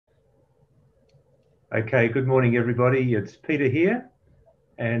Okay, good morning, everybody. It's Peter here,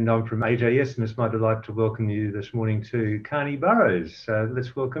 and I'm from AJS, and it's my delight to welcome you this morning to Kahni Burrows.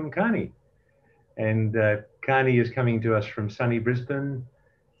 Let's welcome Kahni. And Kahni is coming to us from sunny Brisbane.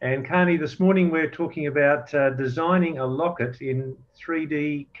 And Kahni, this morning we're talking about designing a locket in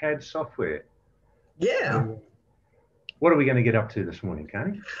 3D CAD software. Yeah. So, what are we going to get up to this morning,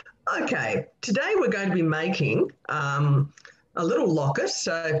 Kahni? Okay. Today we're going to be making a little locket,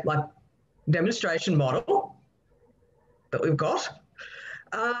 so like demonstration model that we've got.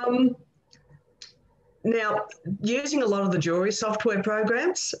 Now, using a lot of the jewelry software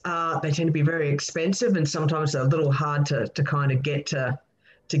programs, they tend to be very expensive and sometimes a little hard to kind of get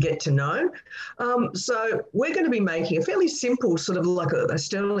to know. So we're going to be making a fairly simple sort of like a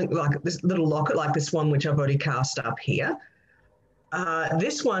sterling, like this little locket, like this one, which I've already cast up here.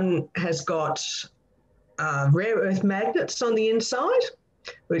 This one has got rare earth magnets on the inside,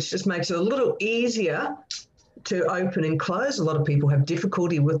 which just makes it a little easier to open and close. A lot of people have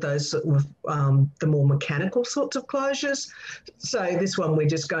difficulty with those, with the more mechanical sorts of closures. So this one, we're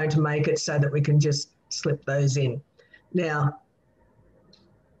just going to make it so that we can just slip those in. Now,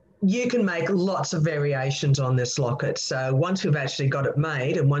 you can make lots of variations on this locket. So once we've actually got it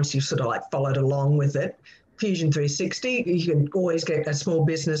made and once you've sort of like followed along with it, Fusion 360, you can always get a small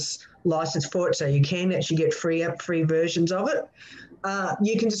business license for it, so you can actually get free versions of it.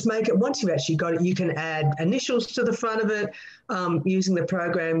 You can just make it, once you've actually got it, you can add initials to the front of it. Using the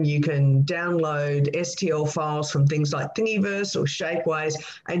program, you can download STL files from things like Thingiverse or Shapeways,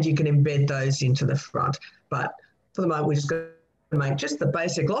 and you can embed those into the front. But for the moment, we're just going to make just the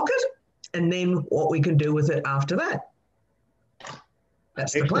basic locket, and then what we can do with it after that.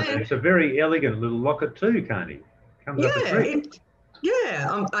 That's the plan. It's a very elegant little locket too, Kahni. Comes up a treat.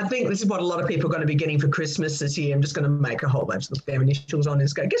 I think this is what a lot of people are going to be getting for Christmas this year. I'm just going to make a whole bunch of their initials on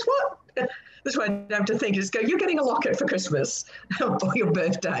and go, guess what? This way I don't have to think. Just go, you're getting a locket for Christmas or your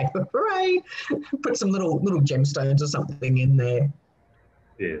birthday. Hooray! Put some little gemstones or something in there.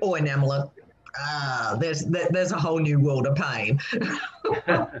 Yes. Or enamel it. There's a whole new world of pain.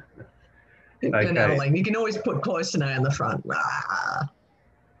 Okay. Enameling. You can always put cloisonne on the front.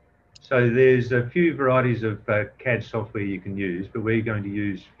 So there's a few varieties of CAD software you can use, but we're going to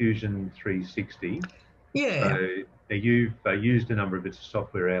use Fusion 360. Yeah. So you've used a number of bits of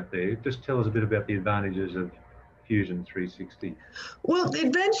software out there. Just tell us a bit about the advantages of Fusion 360. Well, the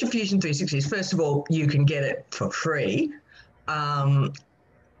advantage of Fusion 360 is, first of all, you can get it for free.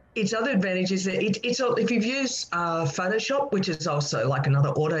 Its other advantage is that if you've used Photoshop, which is also like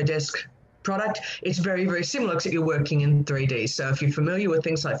another Autodesk product, it's very, very similar, except you're working in 3D. So if you're familiar with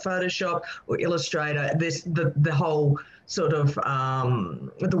things like Photoshop or Illustrator, the whole sort of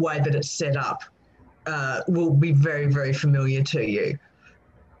the way that it's set up will be very, very familiar to you.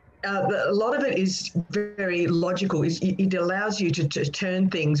 A lot of it is very logical. It allows you to turn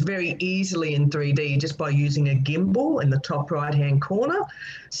things very easily in 3D just by using a gimbal in the top right-hand corner.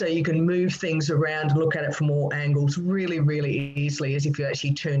 So you can move things around and look at it from all angles really, really easily, as if you're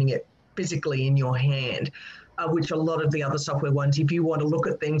actually turning it physically in your hand, which a lot of the other software ones, if you want to look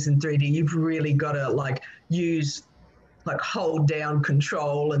at things in 3D, you've really got to hold down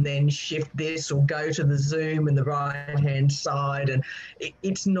control and then shift this or go to the zoom in the right hand side, and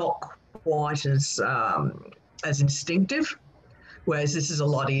it's not quite as instinctive. Whereas this is a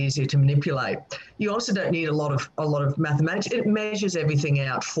lot easier to manipulate. You also don't need a lot of mathematics. It measures everything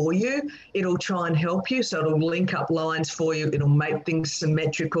out for you. It'll try and help you, so it'll link up lines for you. It'll make things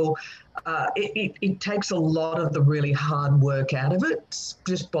symmetrical. It takes a lot of the really hard work out of it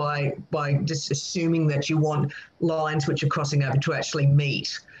just by just assuming that you want lines which are crossing over to actually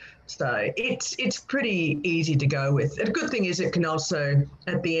meet. So it's pretty easy to go with. And the good thing is it can also,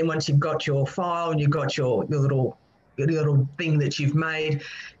 at the end, once you've got your file and you've got your little thing that you've made,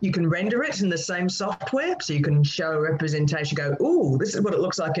 you can render it in the same software, so you can show a representation, go, oh, this is what it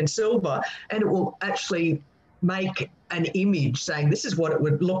looks like in silver, and it will actually make an image saying this is what it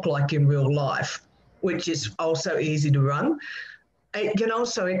would look like in real life, which is also easy to run. It can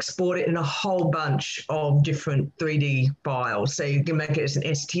also export it in a whole bunch of different 3D files. So you can make it as an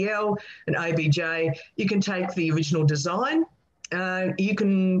STL, an OBJ. You can take the original design. You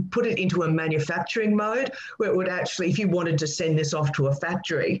can put it into a manufacturing mode where it would actually, if you wanted to send this off to a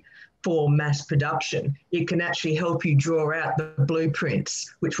factory for mass production, it can actually help you draw out the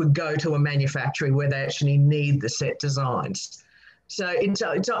blueprints, which would go to a manufacturer where they actually need the set designs. So it's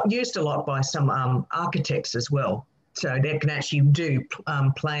used a lot by some architects as well. So they can actually do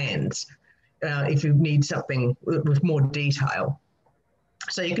plans if you need something with more detail.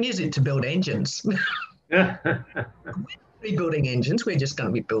 So you can use it to build engines. be building engines. We're just going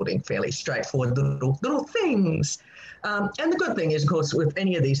to be building fairly straightforward little things. And the good thing is, of course, with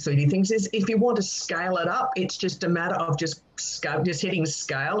any of these 3D things is if you want to scale it up, it's just a matter of just hitting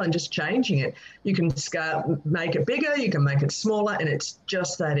scale and just changing it. You can make it bigger, you can make it smaller, and it's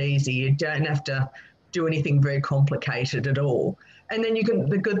just that easy. You don't have to do anything very complicated at all. And then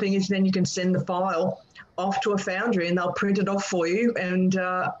the good thing is then you can send the file off to a foundry and they'll print it off for you and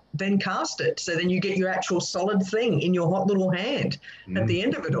then cast it. So then you get your actual solid thing in your hot little hand at the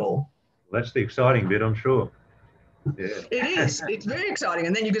end of it all. Well, that's the exciting bit, I'm sure. Yeah. It is. It's very exciting.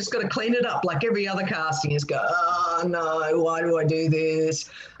 And then you just got to clean it up like every other casting is go, oh no, why do I do this?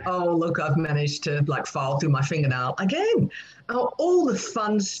 Oh, look, I've managed to like file through my fingernail again. Oh, all the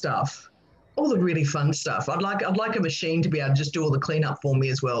fun stuff. All the really fun stuff. I'd like a machine to be able to just do all the cleanup for me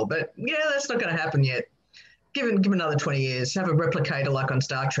as well. But yeah, that's not going to happen yet. Give another 20 years. Have a replicator like on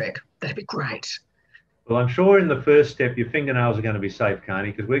Star Trek. That'd be great. Well, I'm sure in the first step, your fingernails are going to be safe,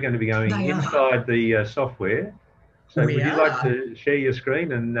 Kahni, because we're going to be going inside the software. So would you like to share your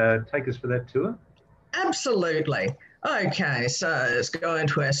screen and take us for that tour? Absolutely. Okay, so let's go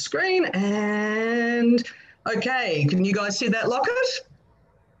into our screen and okay, can you guys see that Locket?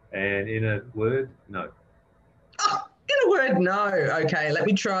 And in a word, no. Oh, in a word, no. Okay, let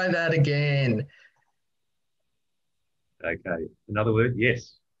me try that again. Okay, another word,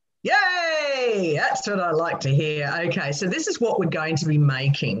 yes. Yay! That's what I like to hear. Okay, so this is what we're going to be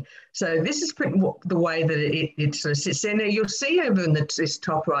making. So this is the way that it sort of sits there. Now you'll see over in this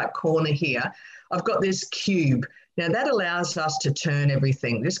top right corner here, I've got this cube. Now that allows us to turn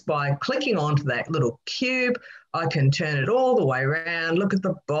everything. Just by clicking onto that little cube, I can turn it all the way around, look at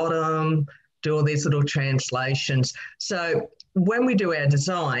the bottom, do all these little translations. So when we do our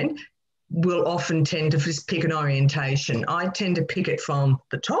design, we'll often tend to just pick an orientation. I tend to pick it from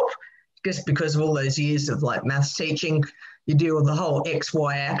the top, just because of all those years of like maths teaching. You deal with the whole X,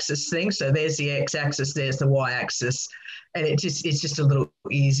 Y axis thing. So there's the X axis, there's the Y axis, and it's just a little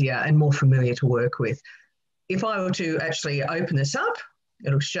easier and more familiar to work with. If I were to actually open this up,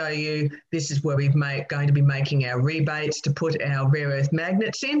 it'll show you this is where going to be making our rebates to put our rare earth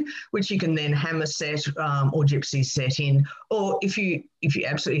magnets in, which you can then hammer set or gypsy set in. Or if you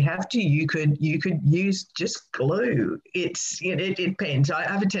absolutely have to, you could use just glue. It depends. I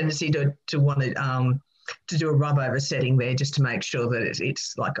have a tendency to want to do a rub over setting there just to make sure that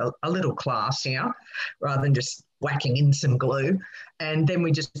it's like a little classier rather than just whacking in some glue. And then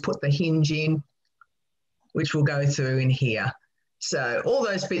we just put the hinge in, which we'll go through in here. So all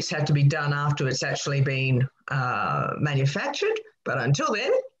those bits have to be done after it's actually been manufactured. But until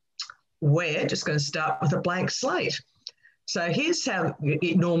then, we're just going to start with a blank slate. So here's how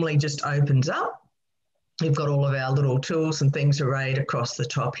it normally just opens up. We've got all of our little tools and things arrayed across the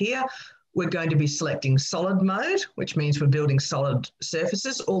top here. We're going to be selecting solid mode, which means we're building solid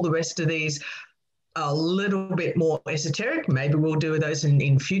surfaces. All the rest of these are a little bit more esoteric. Maybe we'll do those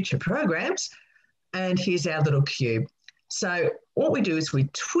in future programs. And here's our little cube. So what we do is we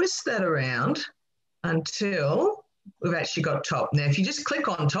twist that around until we've actually got top. Now, if you just click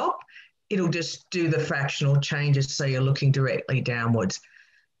on top, it'll just do the fractional changes so you're looking directly downwards.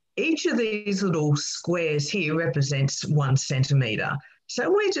 Each of these little squares here represents 1 centimetre. So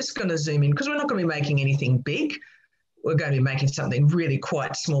we're just going to zoom in because we're not going to be making anything big. We're going to be making something really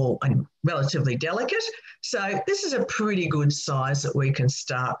quite small and relatively delicate. So this is a pretty good size that we can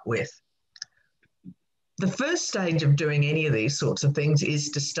start with. The first stage of doing any of these sorts of things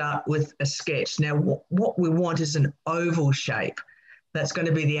is to start with a sketch. Now, what we want is an oval shape. That's going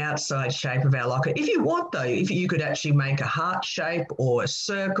to be the outside shape of our locket. If you want, though, if you could actually make a heart shape or a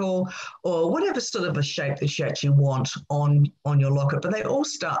circle or whatever sort of a shape that you actually want on your locket, but they all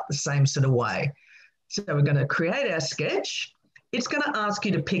start the same sort of way. So we're going to create our sketch. It's going to ask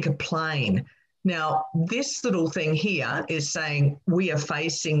you to pick a plane. Now, this little thing here is saying we are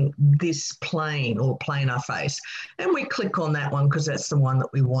facing this plane or planar face. And we click on that one because that's the one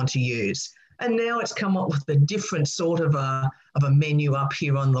that we want to use. And now it's come up with a different sort of a menu up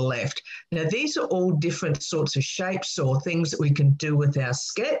here on the left. Now, these are all different sorts of shapes or things that we can do with our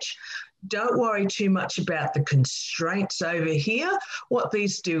sketch. Don't worry too much about the constraints over here. What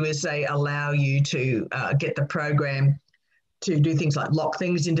these do is they allow you to get the program to do things like lock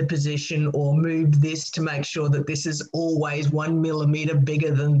things into position or move this to make sure that this is always 1 millimeter bigger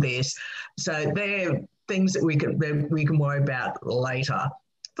than this. So they're things that we can worry about later.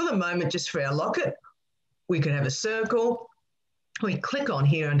 For the moment, just for our locket, we can have a circle. We click on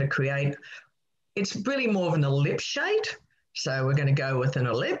here under create. It's really more of an ellipse shape. So we're going to go with an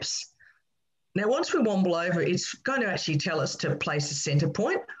ellipse. Now, once we wobble over, it's going to actually tell us to place a center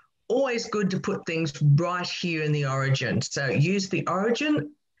point. always good to put things right here in the origin. So use the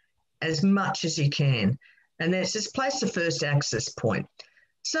origin as much as you can. And let's just place the first access point.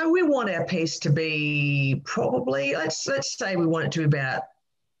 So we want our piece to be probably, let's say we want it to be about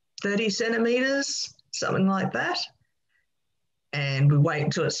 30 centimeters, something like that. And we wait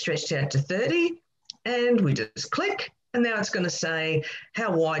until it's stretched out to 30 and we just click. And now it's going to say,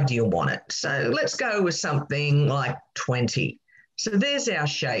 how wide do you want it? So let's go with something like 20. So there's our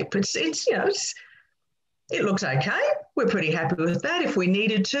shape. It looks okay. We're pretty happy with that. If we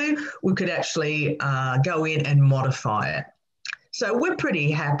needed to, we could actually go in and modify it. So we're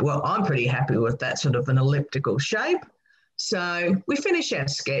pretty happy. Well, I'm pretty happy with that sort of an elliptical shape. So we finish our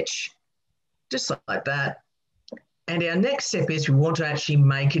sketch just like that. And our next step is we want to actually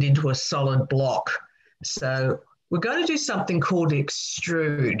make it into a solid block. So we're going to do something called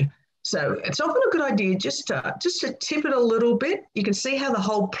extrude. So it's often a good idea just to tip it a little bit. You can see how the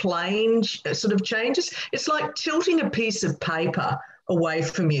whole plane sort of changes. It's like tilting a piece of paper away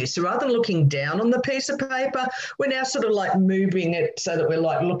from you. So rather than looking down on the piece of paper, we're now sort of like moving it so that we're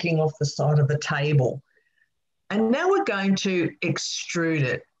like looking off the side of the table. And now we're going to extrude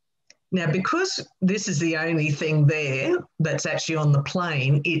it. Now, because this is the only thing there that's actually on the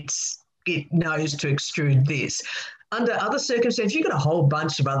plane, it knows to extrude this. Under other circumstances, you've got a whole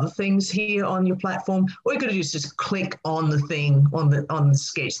bunch of other things here on your platform. All you've got to do is just click on the thing, on the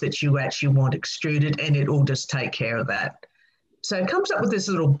sketch that you actually want extruded, and it will just take care of that. So it comes up with this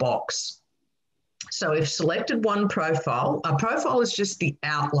little box. So we've selected one profile. A profile is just the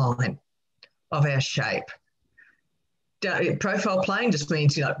outline of our shape. Profile plane just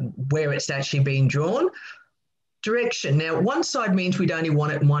means where it's actually being drawn. Direction. Now, one side means we'd only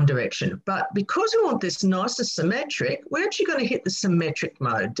want it in one direction, but because we want this nice and symmetric, we're actually going to hit the symmetric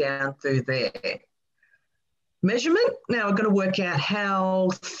mode down through there. Measurement. Now we're going to work out how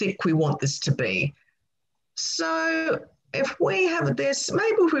thick we want this to be. So if we have this,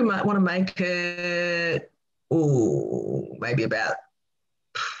 maybe we might want to make it, maybe about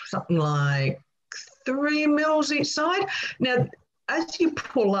something like 3 mils each side. Now, as you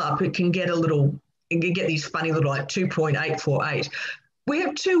pull up, it can get these funny little like 2.848. We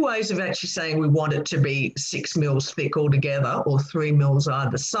have two ways of actually saying we want it to be 6 mils thick altogether or 3 mils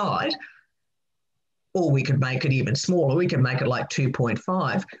either side. Or we could make it even smaller. We can make it like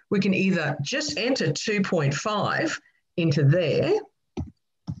 2.5. We can either just enter 2.5 into there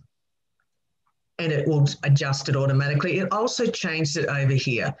and it will adjust it automatically. It also changes it over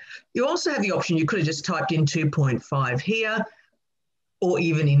here. You also have the option, you could have just typed in 2.5 here or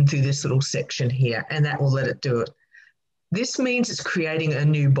even in through this little section here, and that will let it do it. This means it's creating a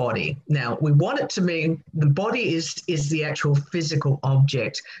new body. Now, we want it to be, the body is the actual physical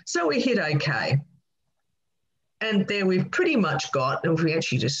object. So we hit OK. And there we've pretty much got, if we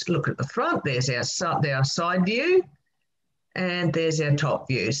actually just look at the front, there's our side view, and there's our top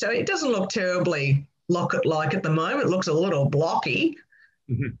view. So it doesn't look terribly Locket-like at the moment. It looks a little blocky.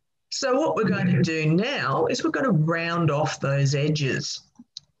 Mm-hmm. So what we're going to do now is we're going to round off those edges.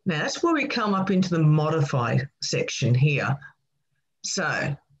 Now that's where we come up into the modify section here.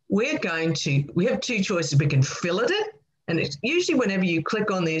 So we have two choices. We can fillet it, and it's usually whenever you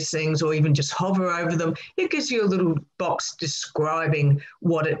click on these things or even just hover over them, it gives you a little box describing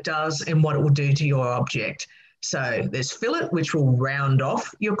what it does and what it will do to your object. So there's fillet, which will round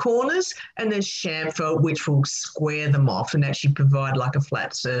off your corners, and there's chamfer, which will square them off and actually provide like a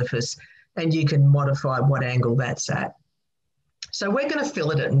flat surface, and you can modify what angle that's at. So we're going to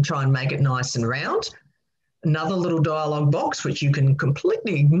fillet it and try and make it nice and round. Another little dialog box, which you can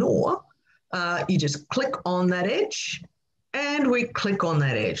completely ignore. You just click on that edge, and we click on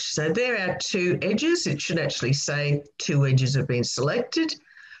that edge. So there are two edges. It should actually say 2 edges have been selected.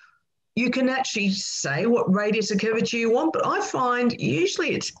 You can actually say what radius of curvature you want, but I find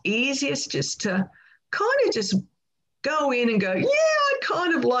usually it's easiest just to kind of just go in and go, yeah, I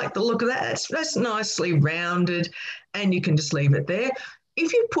kind of like the look of that. That's nicely rounded, and you can just leave it there.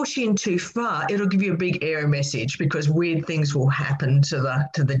 If you push in too far, it'll give you a big error message because weird things will happen to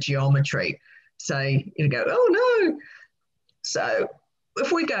the geometry. So you go, oh no. So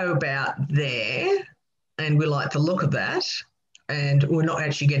if we go about there and we like the look of that, and we're not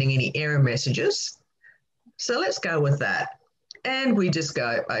actually getting any error messages. So let's go with that. And we just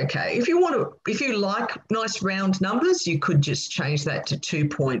go, okay, if you like nice round numbers, you could just change that to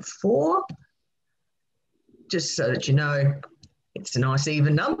 2.4, just so that you know it's a nice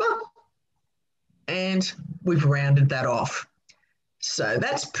even number. And we've rounded that off. So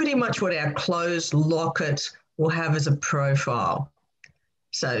that's pretty much what our closed Locket will have as a profile.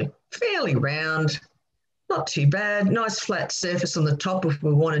 So fairly round. Not too bad. Nice flat surface on the top if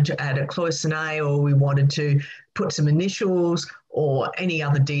we wanted to add a cloisonne or we wanted to put some initials or any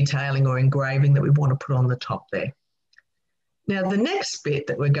other detailing or engraving that we want to put on the top there. Now, the next bit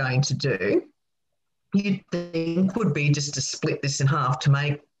that we're going to do, you'd think would be just to split this in half to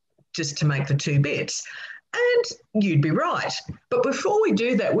make the two bits. And you'd be right. But before we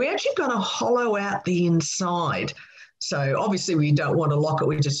do that, we're actually going to hollow out the inside. So obviously we don't want to lock it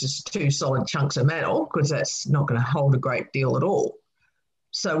with just two solid chunks of metal because that's not going to hold a great deal at all.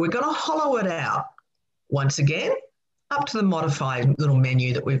 So we're going to hollow it out. Once again, up to the modified little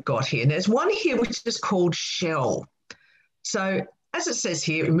menu that we've got here. And there's one here which is called shell. So as it says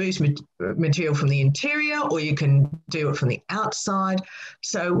here, it removes material from the interior, or you can do it from the outside.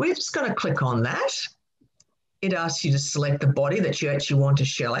 So we're just going to click on that. It asks you to select the body that you actually want to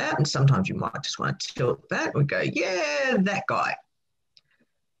shell out, and sometimes you might just want to tilt that. We go, yeah, that guy.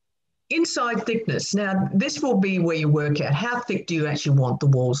 Inside thickness. Now, this will be where you work out how thick do you actually want the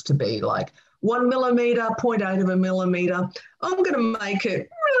walls to be, like 1 millimeter, 0.8 of a millimeter. I'm going to make it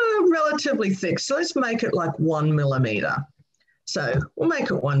relatively thick, so let's make it like 1 millimeter. So we'll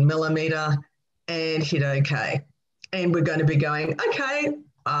make it 1 millimeter and hit OK. And we're going to be going, okay,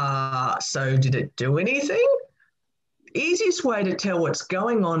 so did it do anything? Easiest way to tell what's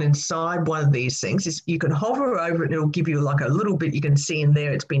going on inside one of these things is you can hover over it and it'll give you like a little bit you can see in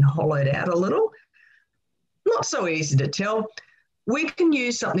there. It's been hollowed out a little. Not so easy to tell. We can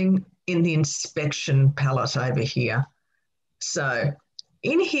use something in the inspection palette over here. So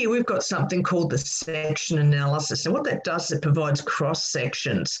in here, we've got something called the section analysis. And what that does is it provides cross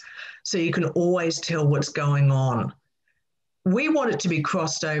sections. So you can always tell what's going on. We want it to be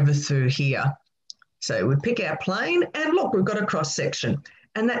crossed over through here. So we pick our plane and look, we've got a cross section.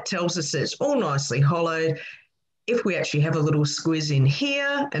 And that tells us that it's all nicely hollowed. If we actually have a little squiz in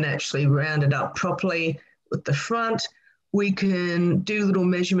here and actually round it up properly with the front, we can do little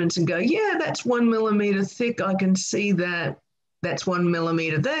measurements and go, yeah, that's 1 millimeter thick. I can see that. That's 1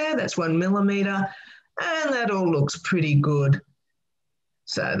 millimeter there. That's 1 millimeter. And that all looks pretty good.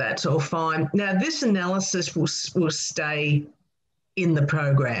 So that's all fine. Now, this analysis will stay in the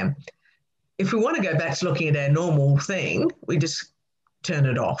program. If we want to go back to looking at our normal thing, we just turn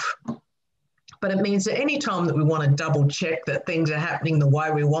it off. But it means that any time that we want to double check that things are happening the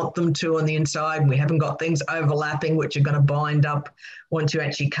way we want them to on the inside, and we haven't got things overlapping, which are going to bind up once you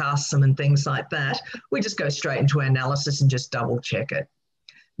actually cast them and things like that, we just go straight into our analysis and just double check it.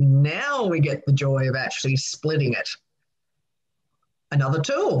 Now we get the joy of actually splitting it. Another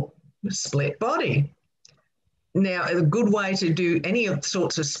tool, split body. Now, a good way to do any of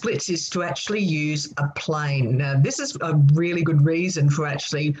sorts of splits is to actually use a plane. Now, this is a really good reason for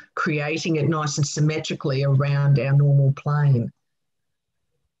actually creating it nice and symmetrically around our normal plane.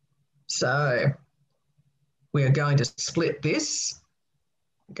 So we are going to split this,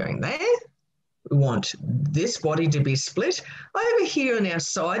 going there. We want this body to be split. Over here in our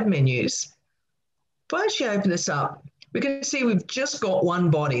side menus, if I actually open this up, we can see we've just got one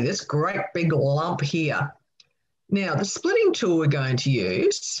body, this great big lump here. Now, the splitting tool we're going to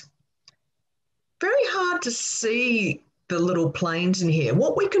use, very hard to see the little planes in here.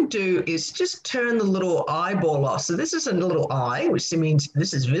 What we can do is just turn the little eyeball off. So this is a little eye, which means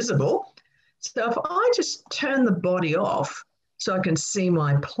this is visible. So if I just turn the body off so I can see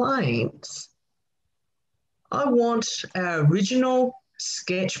my planes, I want our original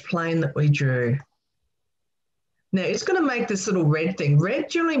sketch plane that we drew. Now, it's going to make this little red thing. Red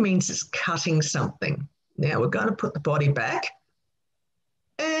generally means it's cutting something. Now we're going to put the body back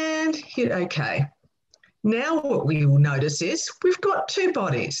and hit OK. Now what we will notice is we've got two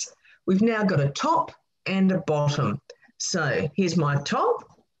bodies. We've now got a top and a bottom. So here's my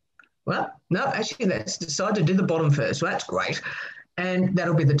top. Well, no, actually let's decide to do the bottom first. Well, that's great. And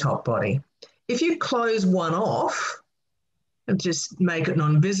that'll be the top body. If you close one off and just make it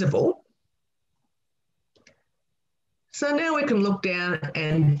non-visible, so now we can look down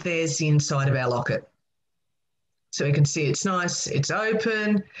and there's the inside of our locket. So we can see it's nice, it's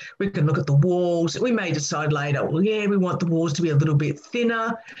open. We can look at the walls. We may decide later, well, yeah, we want the walls to be a little bit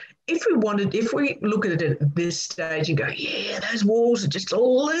thinner. If we look at it at this stage and go, yeah, those walls are just a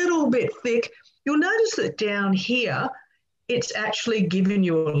little bit thick, you'll notice that down here, it's actually given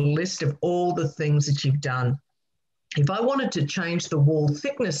you a list of all the things that you've done. If I wanted to change the wall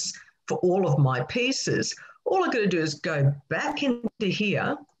thickness for all of my pieces, all I've got to do is go back into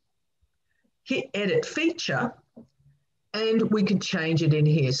here, hit Edit Feature, and we can change it in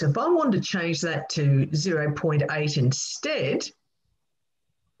here. So if I wanted to change that to 0.8 instead,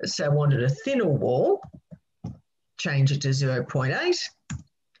 so I wanted a thinner wall, change it to 0.8,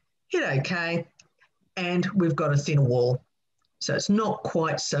 hit OK. and we've got a thinner wall. So it's not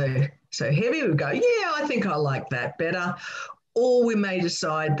quite so heavy. We go, yeah, I think I like that better. Or we may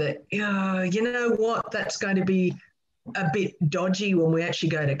decide that, you know what, that's going to be a bit dodgy when we actually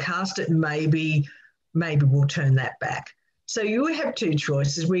go to cast it. Maybe we'll turn that back. So you have two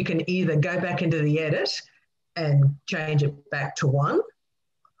choices. We can either go back into the edit and change it back to 1,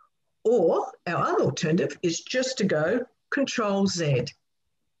 or our other alternative is just to go Control Z.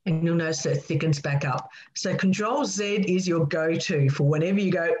 And you'll notice that it thickens back up. So Control Z is your go-to for whenever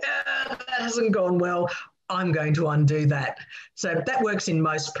you go, that hasn't gone well, I'm going to undo that. So that works in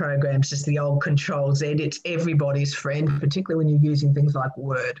most programs, is the old Control Z. It's everybody's friend, particularly when you're using things like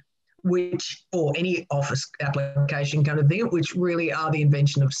Word, or any Office application kind of thing, which really are the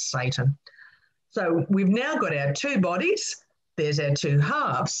invention of Satan. So we've now got our two bodies. There's our two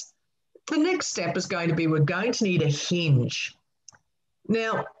halves. The next step is going to be, we're going to need a hinge.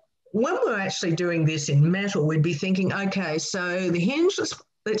 Now, when we're actually doing this in metal, we'd be thinking, okay, so the hinge,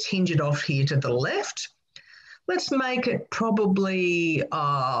 let's hinge it off here to the left. Let's make it probably,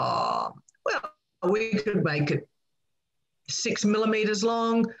 we could make it 6 millimeters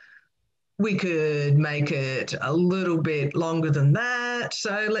long. We could make it a little bit longer than that.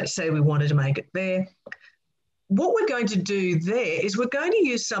 So let's say we wanted to make it there. What we're going to do there is we're going to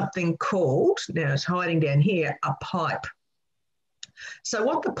use something called, now it's hiding down here, a pipe. So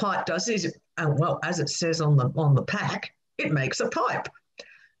what the pipe does is, as it says on the pack, it makes a pipe.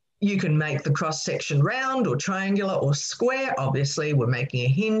 You can make the cross-section round or triangular or square. Obviously, we're making a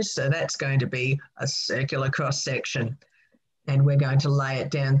hinge, so that's going to be a circular cross-section. And we're going to lay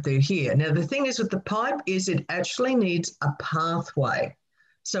it down through here. Now, the thing is with the pipe is it actually needs a pathway.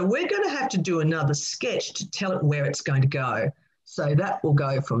 So we're going to have to do another sketch to tell it where it's going to go. So that will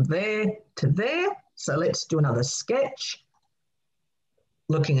go from there to there. So let's do another sketch.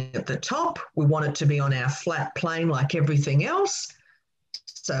 Looking at the top, we want it to be on our flat plane like everything else.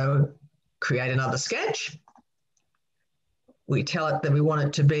 So create another sketch. We tell it that we want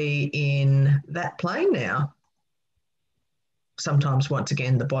it to be in that plane now. Sometimes, once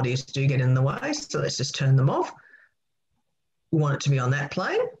again, the bodies do get in the way, so let's just turn them off. We want it to be on that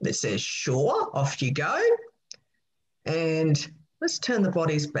plane. That says sure, off you go. And let's turn the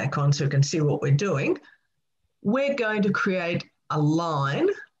bodies back on so we can see what we're doing. We're going to create a line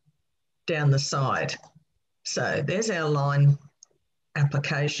down the side. So there's our line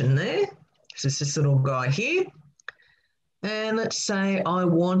application there. So it's this little guy here. And let's say I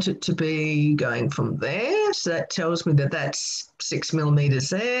want it to be going from there. So that tells me that that's 6 millimeters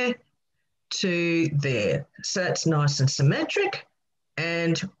there to there. So that's nice and symmetric.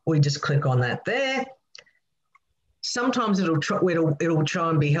 And we just click on that there. Sometimes it'll try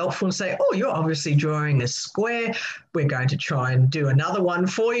and be helpful and say, oh, you're obviously drawing a square. We're going to try and do another one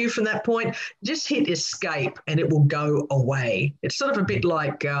for you from that point. Just hit escape and it will go away. It's sort of a bit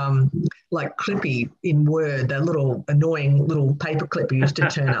like Clippy in Word, that little annoying little paper clip you used to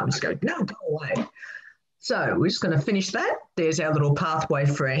turn up and just go, no, go away. So we're just going to finish that. There's our little pathway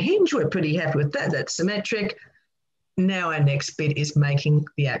for our hinge. We're pretty happy with that. That's symmetric. Now our next bit is making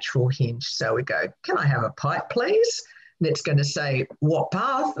the actual hinge. So we go, can I have a pipe, please? And it's going to say, what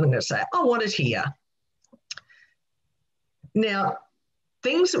path? And I'm going to say, I want it here. Now,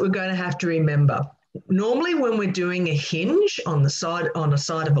 things that we're going to have to remember. Normally when we're doing a hinge on the side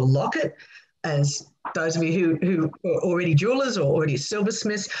of a locket, as those of you who are already jewelers or already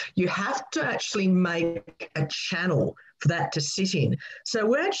silversmiths, you have to actually make a channel for that to sit in. So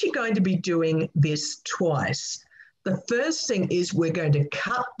we're actually going to be doing this twice. The first thing is we're going to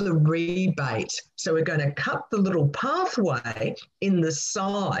cut the rebate. So we're going to cut the little pathway in the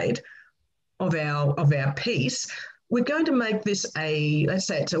side of our piece. We're going to make this let's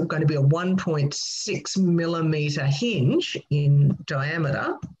say it's going to be a 1.6 millimeter hinge in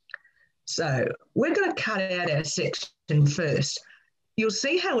diameter. So we're going to cut out our section first. You'll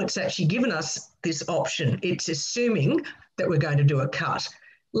see how it's actually given us this option. It's assuming that we're going to do a cut.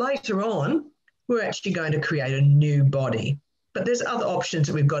 Later on, we're actually going to create a new body. But there's other options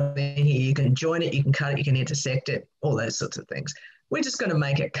that we've got in here. You can join it, you can cut it, you can intersect it, all those sorts of things. We're just going to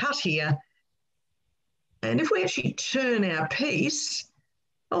make a cut here. And if we actually turn our piece,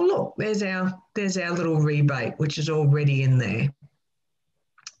 oh look, there's our little rebate, which is already in there.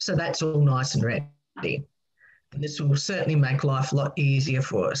 So that's all nice and ready. And this will certainly make life a lot easier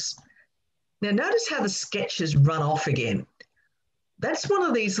for us. Now notice how the sketches run off again. That's one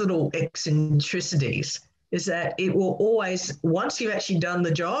of these little eccentricities, is that it will always, once you've actually done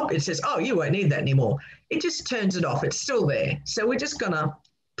the job, it says, oh, you won't need that anymore. It just turns it off. It's still there. So we're just going to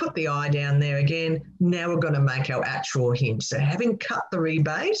put the eye down there again. Now we're going to make our actual hinge. So having cut the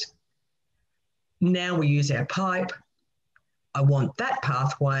rebate, Now we use our pipe. I want that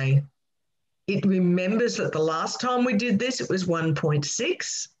pathway. It remembers that the last time we did this, it was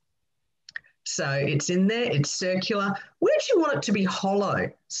 1.6. So it's in there, it's circular. We actually want it to be hollow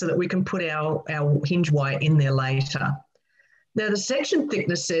so that we can put our hinge wire in there later. Now the section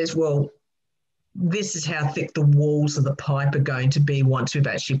thickness says, well, this is how thick the walls of the pipe are going to be once we've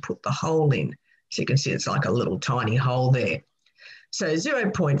actually put the hole in. So you can see it's like a little tiny hole there. So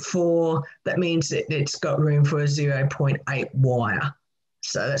 0.4, that means that it's got room for a 0.8 wire.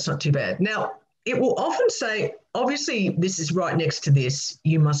 So that's not too bad. Now, it will often say, obviously, this is right next to this.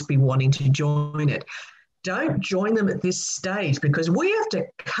 You must be wanting to join it. Don't join them at this stage because we have to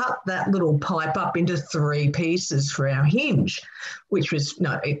cut that little pipe up into 3 pieces for our hinge, which was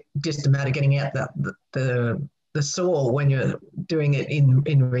just a matter of getting out the saw when you're doing it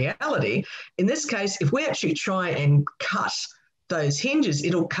in reality. In this case, if we actually try and cut those hinges,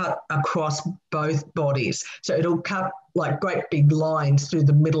 it'll cut across both bodies. So it'll cut like great big lines through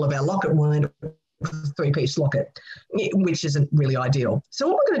the middle of our locket. We'll end up with a 3-piece locket, which isn't really ideal. So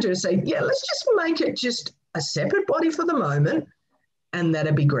what we're going to do is say, yeah, let's just make it just a separate body for the moment, and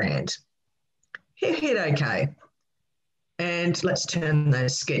that'd be grand. Hit OK. And let's turn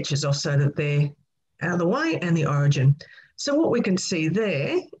those sketches off so that they're out of the way and the origin. So what we can see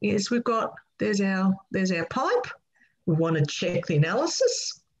there is we've got, there's our pipe. We want to check the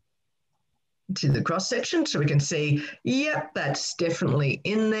analysis to the cross section so we can see, yep, that's definitely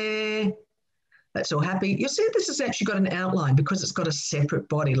in there. That's all happy. You'll see this has actually got an outline because it's got a separate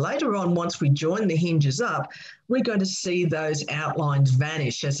body. Later on, once we join the hinges up, we're going to see those outlines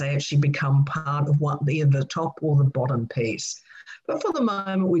vanish as they actually become part of either the top or the bottom piece. But for the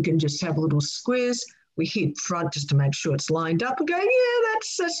moment, we can just have a little squeeze. We hit front just to make sure it's lined up and go, yeah,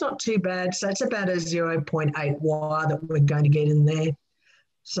 that's not too bad. So it's about a 0.8 wire that we're going to get in there.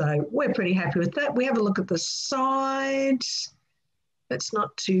 So we're pretty happy with that. We have a look at the sides. That's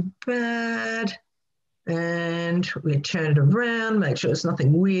not too bad. And we turn it around, make sure there's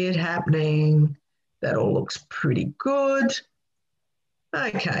nothing weird happening. That all looks pretty good.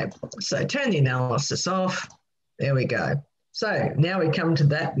 Okay, so turn the analysis off. There we go. So now we come to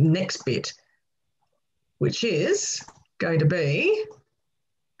that next bit, which is going to be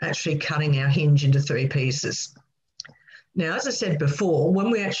actually cutting our hinge into 3 pieces. Now, as I said before, when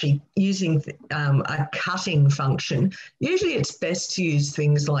we're actually using a cutting function, usually it's best to use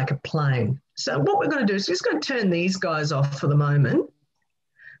things like a plane. So what we're going to do is just going to turn these guys off for the moment.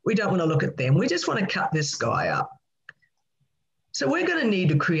 We don't want to look at them. We just want to cut this guy up. So we're going to need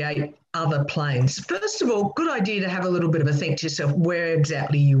to create other planes. First of all, good idea to have a little bit of a think to yourself where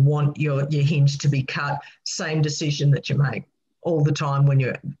exactly you want your hinge to be cut. Same decision that you make all the time when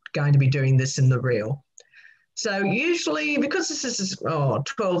you're going to be doing this in the reel. So usually, because this is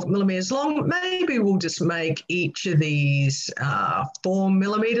 12 millimeters long, maybe we'll just make each of these 4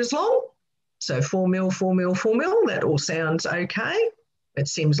 millimeters long. So 4 mil, 4 mil, 4 mil, that all sounds okay. It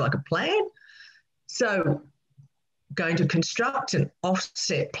seems like a plan. So going to construct an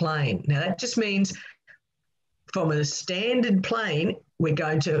offset plane. Now that just means from a standard plane, we're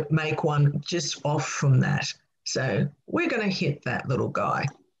going to make one just off from that. So we're going to hit that little guy.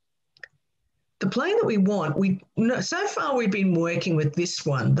 The plane that we want, so far we've been working with this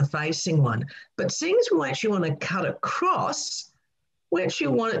one, the facing one, but seeing as we actually want to cut across, we actually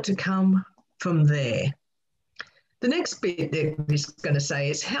want it to come from there. The next bit that it's going to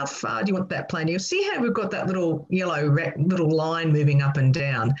say is how far do you want that plane? You'll see how we've got that little yellow little line moving up and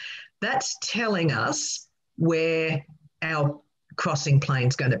down. That's telling us where our crossing plane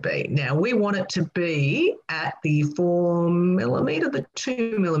is going to be. Now we want it to be at the 4 millimeter, the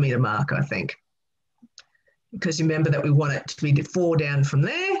 2 millimeter mark, I think. Because remember that we want it to be 4 down from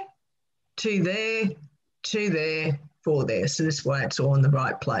there, 2 there, 2 there, 4 there. So this way it's all in the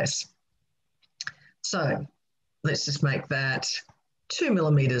right place. So let's just make that 2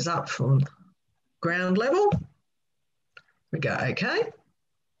 millimeters up from ground level. We go, okay.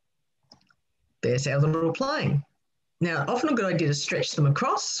 There's our little plane. Now, often a good idea to stretch them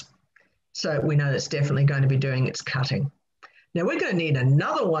across so we know it's definitely going to be doing its cutting. Now we're going to need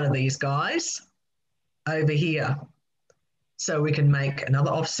another one of these guys over here. So we can make another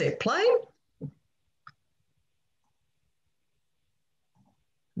offset plane.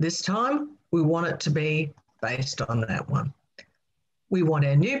 This time we want it to be based on that one. We want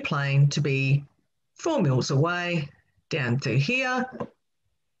our new plane to be 4 mils away down through here.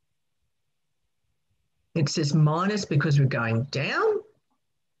 It says minus because we're going down.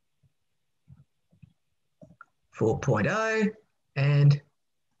 4.0 and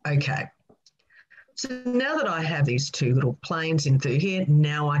okay. So now that I have these 2 little planes in through here,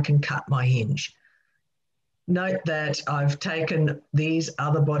 now I can cut my hinge. note that I've taken these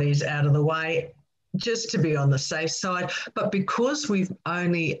other bodies out of the way just to be on the safe side. But because we've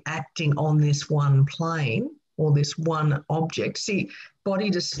only acting on this one plane or this one object, see,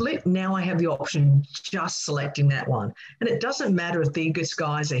 body to split, now I have the option just selecting that one. And it doesn't matter if these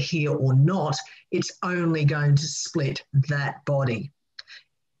guys are here or not, it's only going to split that body.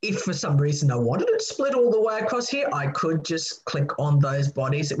 If for some reason I wanted it split all the way across here, I could just click on those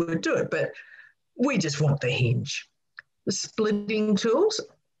bodies, it would do it. But we just want the hinge. The splitting tools,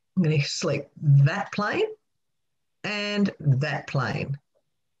 I'm going to select that plane and that plane.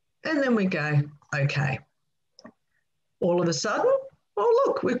 And then we go, okay. All of a sudden, oh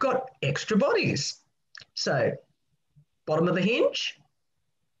look, we've got extra bodies. So bottom of the hinge,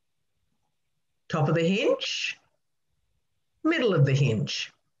 top of the hinge, middle of the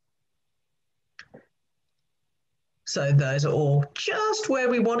hinge. So those are all just where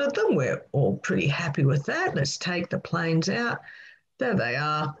we wanted them. We're all pretty happy with that. Let's take the planes out. There they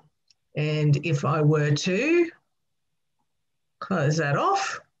are. And if I were to close that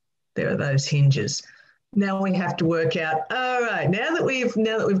off, there are those hinges. Now we have to work out, all right, now that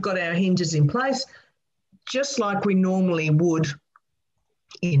we've got our hinges in place, just like we normally would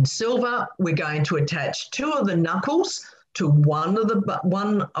in silver, we're going to attach two of the knuckles to one of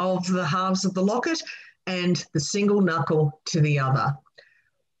the halves of the locket and the single knuckle to the other.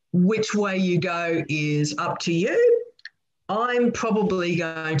 Which way you go is up to you. I'm probably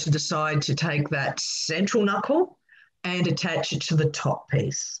going to decide to take that central knuckle and attach it to the top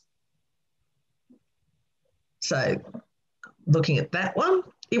piece. So looking at that one,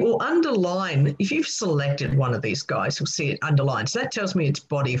 it will underline, if you've selected one of these guys, you'll see it underlined. So that tells me it's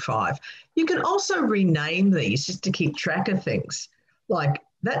body 5. You can also rename these just to keep track of things. Like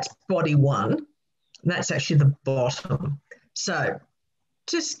that's body 1, and that's actually the bottom. So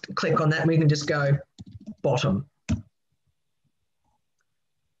just click on that and we can just go bottom.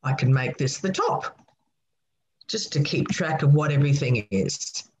 I can make this the top, just to keep track of what everything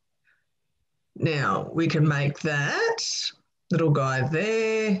is. Now we can make that little guy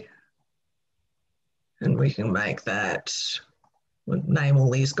there, and we can make that, we'll name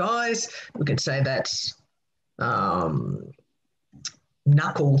all these guys. We could say that's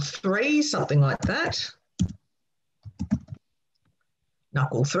knuckle 3, something like that.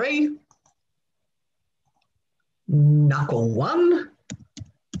 Knuckle 3, knuckle 1,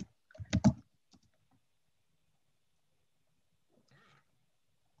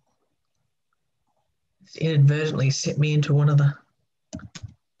 inadvertently set me into one of the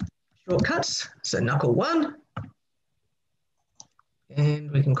shortcuts. So knuckle 1, and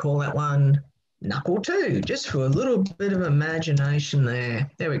we can call that one knuckle 2, just for a little bit of imagination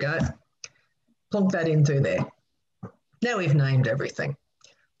there. There we go. Plonk that in through there. Now we've named everything.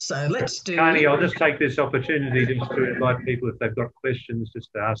 So let's do... Kahni, I'll just take this opportunity just to invite people, if they've got questions,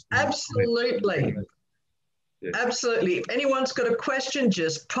 just to ask them. Absolutely. Yeah. Absolutely. If anyone's got a question,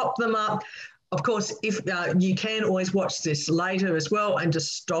 just pop them up. Of course, if you can always watch this later as well and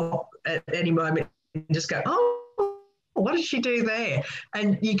just stop at any moment and just go, oh, what did she do there?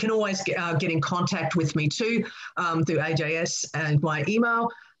 And you can always get in contact with me too through AJS and my email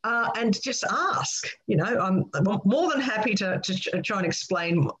and just ask. You know, I'm more than happy to try and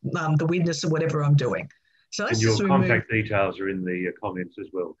explain the weirdness of whatever I'm doing. So let's and your contact details are in the comments as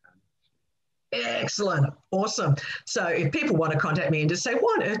well. Excellent. Awesome. So if people want to contact me and just say,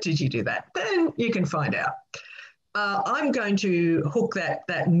 why on earth did you do that? Then you can find out. I'm going to hook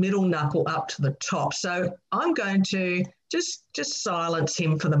that middle knuckle up to the top. So I'm going to just silence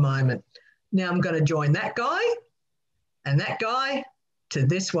him for the moment. Now I'm going to join that guy and that guy to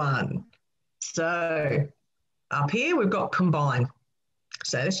this one. So up here we've got combine.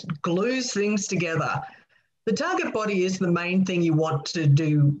 So this glues things together. The target body is the main thing you want to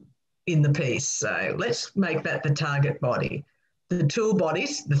do in the piece. So let's make that the target body. The tool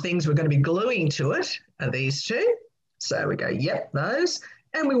bodies, the things we're going to be gluing to it, are these two. So we go, yep, those,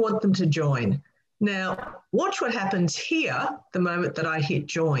 and we want them to join. Now, watch what happens here the moment that I hit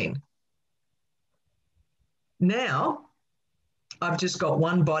join. Now, I've just got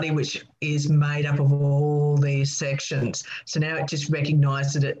one body which is made up of all these sections. So now it just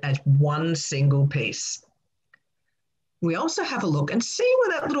recognizes it as one single piece. We also have a look and see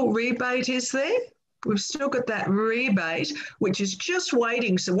where that little rebate is there. We've still got that rebate, which is just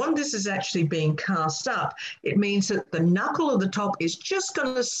waiting. So when this is actually being cast up, it means that the knuckle of the top is just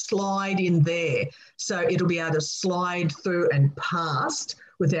going to slide in there. So it'll be able to slide through and past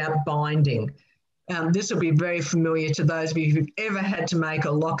without binding. This will be very familiar to those of you who've ever had to make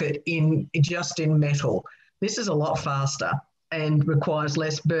a locket just in metal. This is a lot faster and requires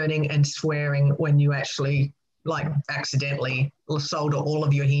less burning and swearing when you actually like accidentally solder all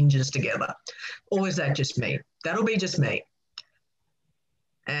of your hinges together. Or is that just me? That'll be just me.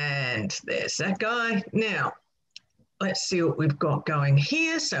 And there's that guy. Now, let's see what we've got going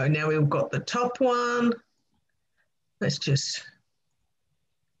here. So now we've got the top one. Let's just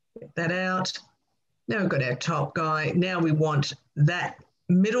get that out. Now we've got our top guy. Now we want that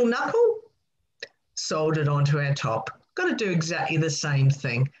middle knuckle soldered onto our top. Got to do exactly the same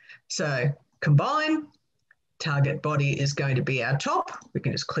thing. So combine, target body is going to be our top. We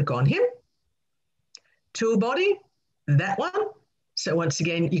can just click on him. Tool body, that one. So once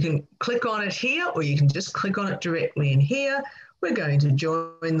again, you can click on it here, or you can just click on it directly in here. We're going to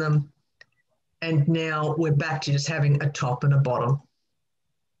join them. And now we're back to just having a top and a bottom.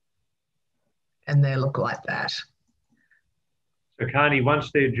 And they look like that. So Kahni,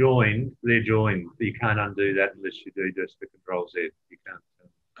 once they're joined, they're joined. You can't undo that unless you do just the Control Z. You can't.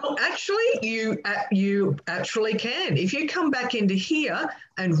 Well, actually, you actually can. If you come back into here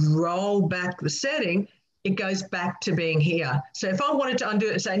and roll back the setting, it goes back to being here. So if I wanted to undo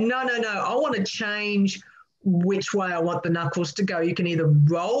it and say, no, I want to change which way I want the knuckles to go, you can either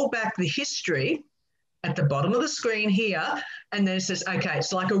roll back the history at the bottom of the screen here, and then it says, okay,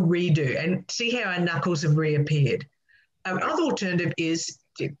 it's like a redo. And see how our knuckles have reappeared. Our other alternative is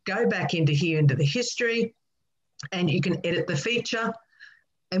to go back into here, into the history, and you can edit the feature.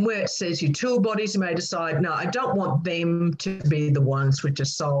 And where it says your tool bodies, you may decide, no, I don't want them to be the ones which are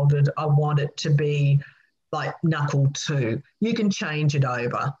soldered. I want it to be like knuckle 2. You can change it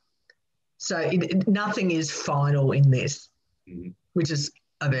over. So nothing is final in this, which is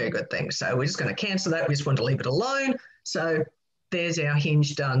a very good thing. So we're just going to cancel that. We just want to leave it alone. So there's our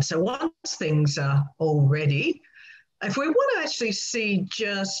hinge done. So once things are all ready, if we want to actually see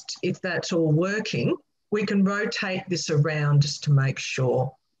just if that's all working, we can rotate this around just to make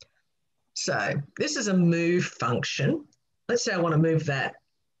sure. So this is a move function. Let's say I want to move that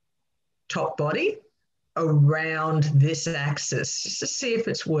top body around this axis just to see if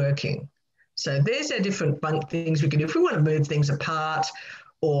it's working. So there's our different things we can do. If we want to move things apart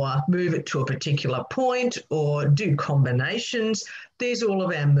or move it to a particular point or do combinations, there's all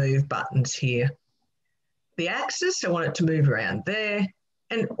of our move buttons here. The axis, I want it to move around there.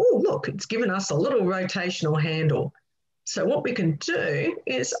 And oh, look, it's given us a little rotational handle. So what we can do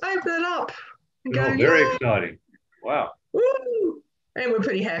is open it up and go, very exciting. Wow. Woo! And we're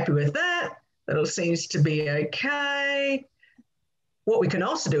pretty happy with that. That all seems to be okay. What we can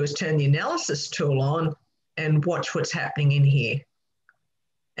also do is turn the analysis tool on and watch what's happening in here.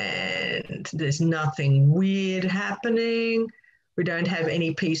 And there's nothing weird happening. We don't have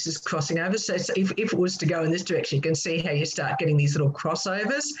any pieces crossing over. So if it was to go in this direction, you can see how you start getting these little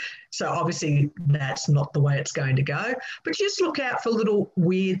crossovers. So obviously that's not the way it's going to go. But just look out for little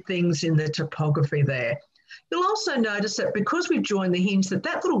weird things in the topography there. You'll also notice that because we've joined the hinge,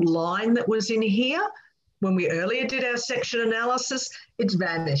 that little line that was in here, when we earlier did our section analysis, it's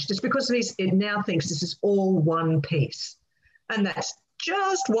vanished. It's because it now thinks this is all one piece. And that's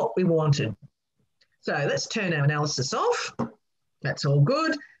just what we wanted. So let's turn our analysis off. That's all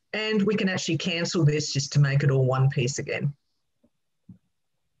good. And we can actually cancel this just to make it all one piece again.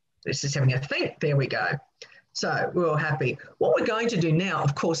 This is having a think. There we go. So we're all happy. What we're going to do now,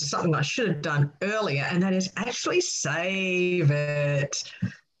 of course, is something I should have done earlier, and that is actually save it.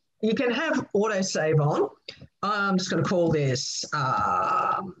 You can have autosave on. I'm just going to call this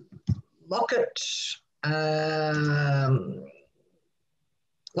Locket,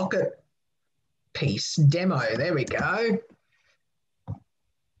 Locket piece demo. There we go.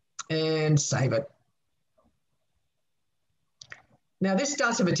 And save it. Now this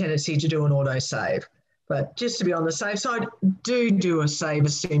does have a tendency to do an autosave, but just to be on the safe side, do a save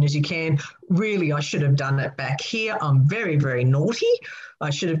as soon as you can. Really, I should have done it back here. I'm very, very naughty. I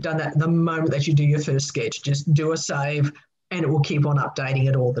should have done that the moment that you do your first sketch. Just do a save and it will keep on updating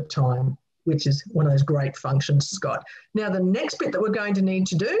it all the time, which is one of those great functions it's got. Now, the next bit that we're going to need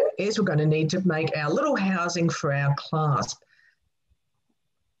to do is we're going to need to make our little housing for our clasp.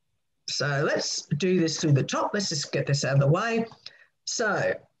 So let's do this through the top. Let's just get this out of the way.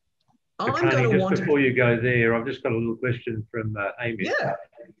 So I'm going to want to... Before you go there, I've just got a little question from Amy. Yeah.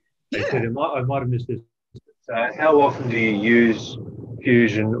 They said, I might have missed this. How often do you use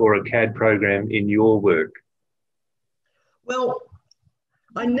Fusion or a CAD program in your work? Well,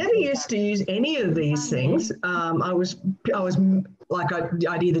 I never used to use any of these things. I was like,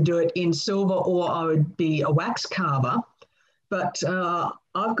 I'd either do it in silver or I would be a wax carver. But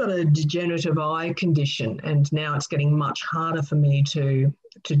I've got a degenerative eye condition, and now it's getting much harder for me to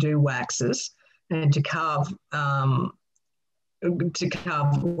do waxes and to carve to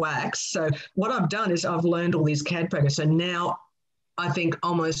carve wax. So what I've done is I've learned all these CAD programs. So now I think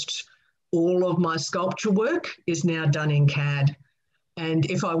almost all of my sculpture work is now done in CAD. And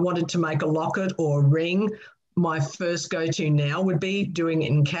if I wanted to make a locket or a ring, my first go-to now would be doing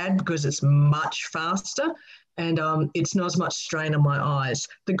it in CAD because it's much faster and it's not as much strain on my eyes.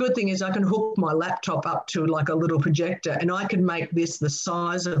 The good thing is I can hook my laptop up to like a little projector and I can make this the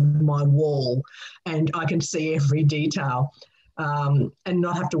size of my wall and I can see every detail and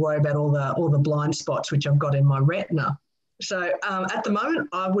not have to worry about all the blind spots which I've got in my retina. So at the moment,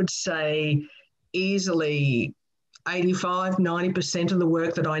 I would say easily 85, 90% of the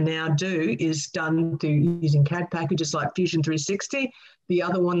work that I now do is done through using CAD packages like Fusion 360. The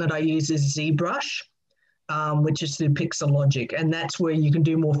other one that I use is ZBrush, which is through Pixelogic. And that's where you can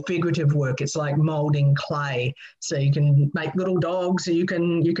do more figurative work. It's like molding clay. So you can make little dogs, or you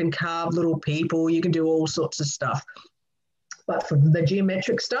can carve little people, you can do all sorts of stuff. But for the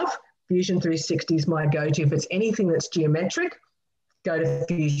geometric stuff, Fusion 360 is my go-to. If it's anything that's geometric, go to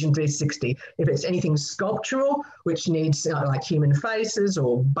Fusion 360. If it's anything sculptural, which needs like human faces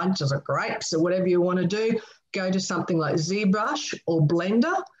or bunches of grapes or whatever you want to do, go to something like ZBrush or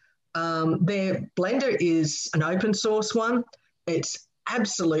Blender. Their Blender is an open source one. It's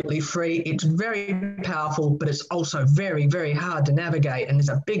absolutely free. It's very powerful, but it's also very, very hard to navigate, and there's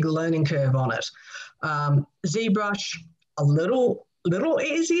a big learning curve on it. ZBrush, a little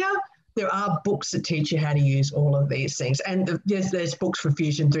easier. There are books that teach you how to use all of these things. And yes, there's books for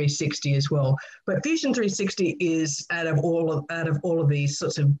Fusion 360 as well. But Fusion 360 is out of all of these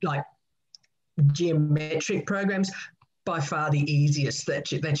sorts of like geometric programs, by far the easiest that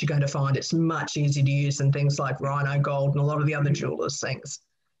you're going to find. It's much easier to use than things like Rhino Gold and a lot of the other jewelers things.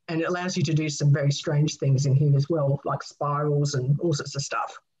 And it allows you to do some very strange things in here as well, like spirals and all sorts of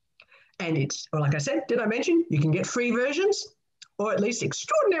stuff. And it's, well, like I said, did I mention you can get free versions? Or at least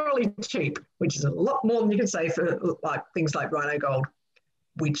extraordinarily cheap, which is a lot more than you can say for like things like Rhino Gold,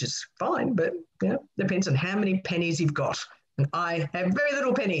 which is fine, but depends on how many pennies you've got. And I have very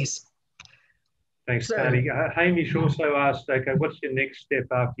little pennies. Thanks, Kahni. Hamish also asked, okay, what's your next step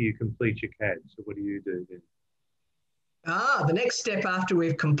after you complete your CAD? So what do you do then? The next step after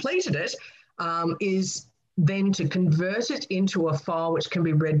we've completed it is then to convert it into a file which can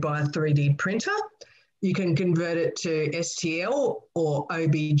be read by a 3D printer. You can convert it to STL or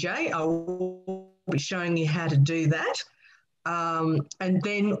OBJ. I will be showing you how to do that. And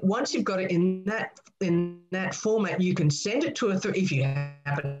then once you've got it in that format, you can send it to if you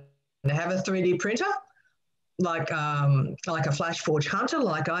happen to have a 3D printer, like a Flash Forge Hunter,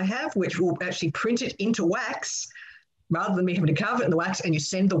 like I have, which will actually print it into wax rather than me having to carve it in the wax, and you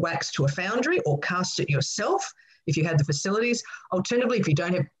send the wax to a foundry or cast it yourself if you have the facilities. Alternatively, if you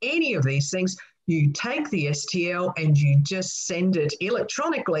don't have any of these things, you take the STL and you just send it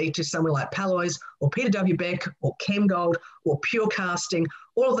electronically to somewhere like Palois or Peter W. Beck or ChemGold or Pure Casting.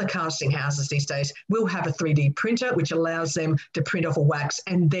 All of the casting houses these days will have a 3D printer, which allows them to print off a wax,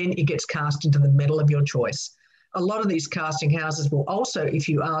 and then it gets cast into the metal of your choice. A lot of these casting houses will also, if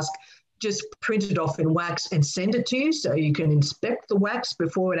you ask, just print it off in wax and send it to you so you can inspect the wax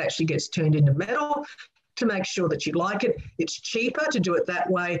before it actually gets turned into metal to make sure that you like it. It's cheaper to do it that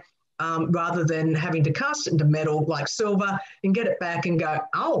way rather than having to cast it into metal like silver and get it back and go,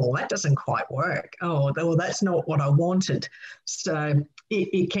 oh, that doesn't quite work. Oh, well, that's not what I wanted. So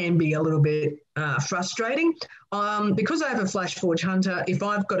it can be a little bit frustrating. Because I have a Flash Forge Hunter, if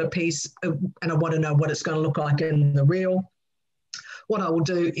I've got a piece and I want to know what it's going to look like in the reel, what I will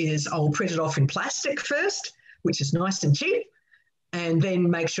do is I will print it off in plastic first, which is nice and cheap, and then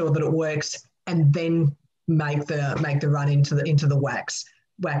make sure that it works, and then make the run into the wax.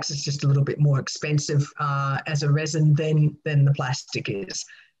 Wax is just a little bit more expensive as a resin than the plastic is.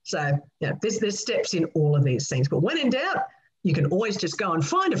 So there's steps in all of these things. But when in doubt, you can always just go and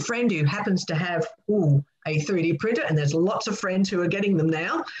find a friend who happens to have a 3D printer, and there's lots of friends who are getting them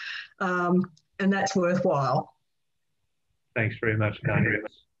now, and that's worthwhile. Thanks very much, Kahni.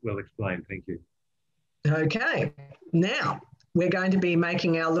 Well explained. Thank you. Okay, now we're going to be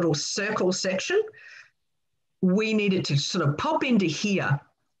making our little circle section. We need it to sort of pop into here.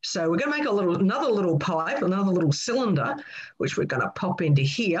 So we're going to make another little pipe, another little cylinder, which we're going to pop into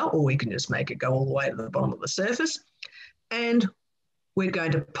here, or we can just make it go all the way to the bottom of the surface. And we're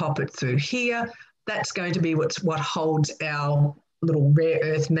going to pop it through here. That's going to be what holds our little rare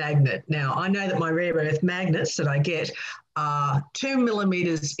earth magnet. Now, I know that my rare earth magnets that I get are 2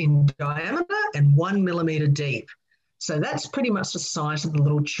 millimeters in diameter and 1 millimeter deep. So that's pretty much the size of the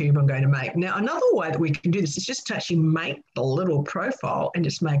little tube I'm going to make. Now, another way that we can do this is just to actually make the little profile and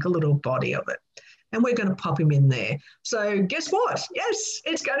just make a little body of it. and we're going to pop him in there. So guess what? Yes,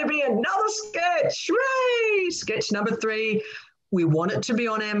 it's going to be another sketch. Hooray! Sketch number 3. We want it to be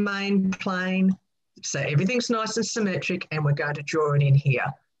on our main plane. So everything's nice and symmetric, and we're going to draw it in here.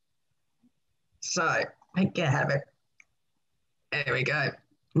 So make you have it. There we go.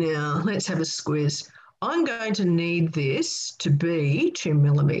 Now let's have a squiz. I'm going to need this to be 2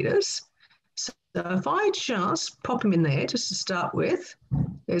 millimeters. So if I just pop them in there just to start with,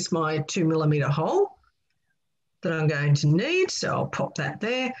 there's my 2 millimeter hole that I'm going to need. So I'll pop that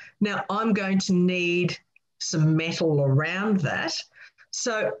there. Now I'm going to need some metal around that.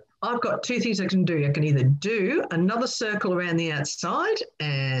 So I've got 2 things I can do. I can either do another circle around the outside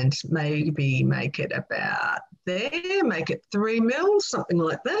and maybe make it about there, make it 3 mils, something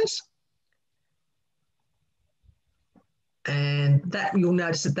like that. And that, you'll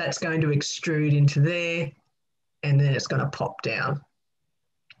notice that that's going to extrude into there, and then it's going to pop down.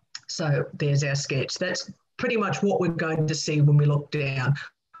 So there's our sketch. That's pretty much what we're going to see when we look down.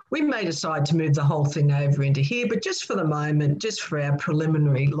 We may decide to move the whole thing over into here, but just for the moment, just for our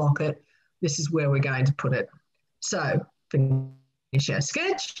preliminary Locket, this is where we're going to put it. So finish our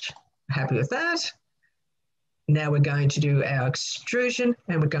sketch, happy with that. Now we're going to do our extrusion,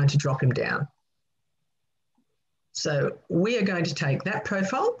 and we're going to drop him down. So we are going to take that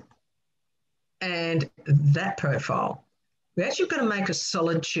profile and that profile. We're actually going to make a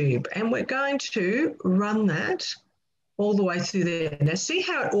solid tube, and we're going to run that all the way through there. Now see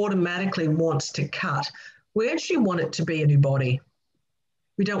how it automatically wants to cut. We actually want it to be a new body.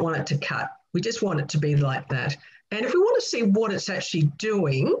 We don't want it to cut. We just want it to be like that. And if we want to see what it's actually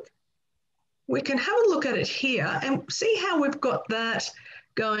doing, we can have a look at it here and see how we've got that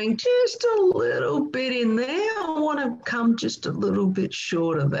going just a little bit in there. I want to come just a little bit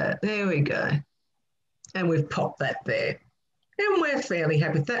short of that. There we go. And we've popped that there. And we're fairly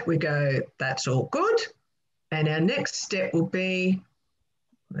happy with that. We go, that's all good. And our next step will be,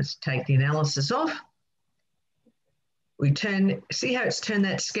 let's take the analysis off. We see how it's turned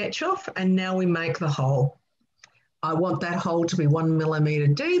that sketch off, and now we make the hole. I want that hole to be 1 millimeter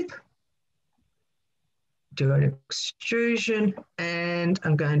deep. Do an extrusion, and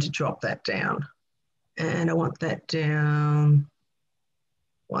I'm going to drop that down. And I want that down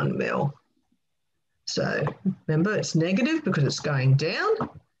 1 mil. So remember, it's negative because it's going down.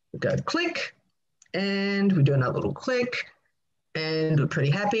 We go click, and we do another little click, and we're pretty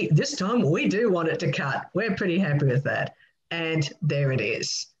happy. This time we do want it to cut. We're pretty happy with that. And there it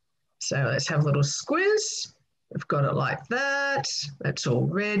is. So let's have a little squiz. We've got it like that. That's all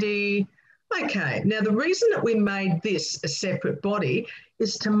ready. Okay, now the reason that we made this a separate body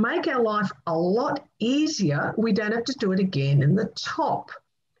is to make our life a lot easier. We don't have to do it again in the top.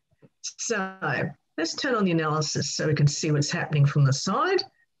 So let's turn on the analysis so we can see what's happening from the side.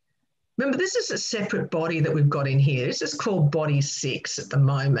 Remember, this is a separate body that we've got in here. This is called body 6 at the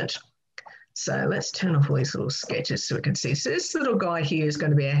moment. So let's turn off all these little sketches so we can see. So this little guy here is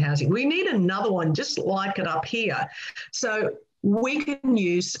going to be our housing. We need another one just like it up here. So we can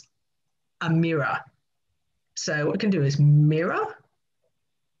use a mirror. So what we can do is mirror.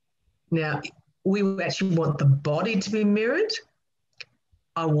 Now, we actually want the body to be mirrored.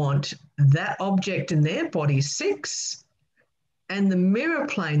 I want that object in there, body 6. And the mirror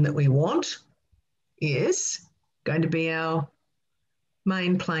plane that we want is going to be our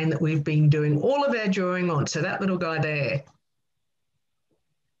main plane that we've been doing all of our drawing on. So that little guy there.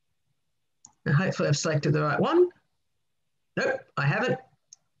 Now hopefully I've selected the right one. Nope, I haven't.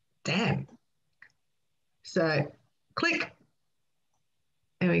 Damn. So click.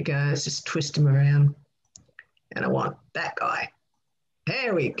 There we go. Let's just twist him around. And I want that guy.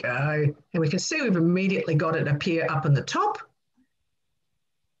 There we go. And we can see we've immediately got it appear up in the top.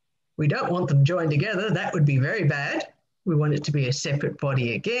 We don't want them joined together. That would be very bad. We want it to be a separate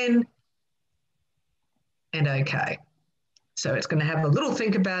body again. And okay. So it's going to have a little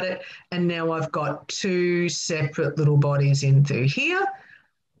think about it. And now I've got 2 separate little bodies in through here.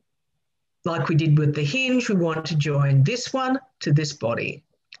 Like we did with the hinge, we want to join this one to this body.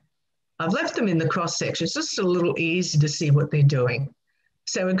 I've left them in the cross section. It's just a little easy to see what they're doing.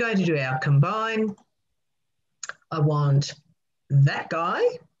 So we're going to do our combine. I want that guy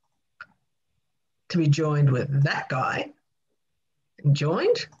to be joined with that guy. And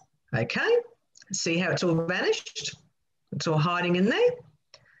joined. Okay. See how it's all vanished? It's all hiding in there.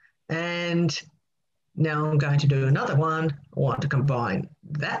 And now I'm going to do another one. I want to combine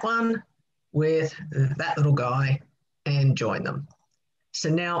that one with that little guy and join them. So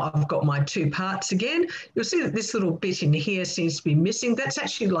now I've got my two parts again. You'll see that this little bit in here seems to be missing. That's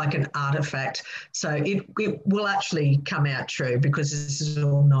actually like an artifact. So it will actually come out true because this is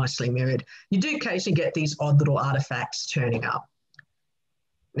all nicely mirrored. You do occasionally get these odd little artifacts turning up.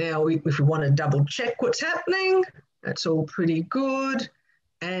 Now, if we want to double check what's happening, that's all pretty good.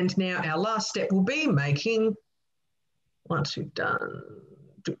 And now our last step will be making, once we've done,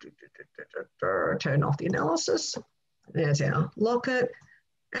 turn off the analysis. There's our Locket.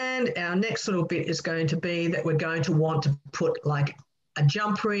 And our next little bit is going to be that we're going to want to put like a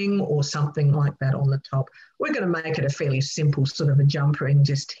jump ring or something like that on the top. We're going to make it a fairly simple sort of a jump ring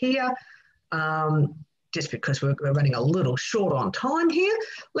just here, just because we're running a little short on time here.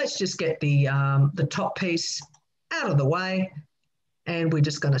 Let's just get the top piece out of the way, and we're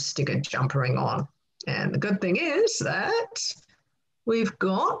just going to stick a jump ring on. And the good thing is that we've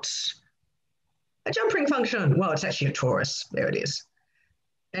got a jump ring function. Well, it's actually a torus. There it is.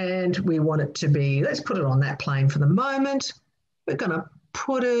 And we want it to be, let's put it on that plane for the moment. We're going to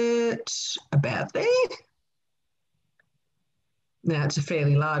put it about there. Now it's a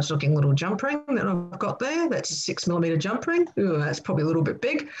fairly large looking little jump ring that I've got there. That's a 6mm jump ring. Ooh, that's probably a little bit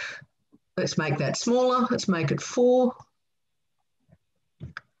big. Let's make that smaller. Let's make it 4.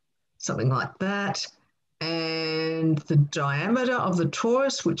 Something like that. And the diameter of the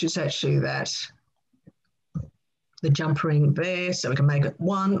torus, which is actually that, the jump ring there, so we can make it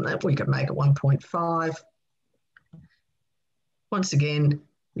 1, we could make it 1.5. Once again,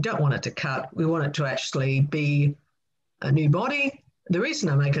 we don't want it to cut, we want it to actually be a new body. The reason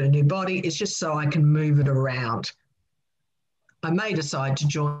I make it a new body is just so I can move it around. I may decide to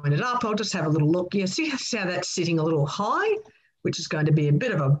join it up. I'll just have a little look. Yeah, see how that's sitting a little high, which is going to be a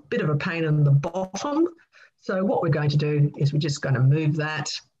bit of a pain in the bottom. So what we're going to do is we're just going to move that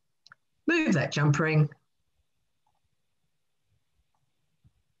jump ring,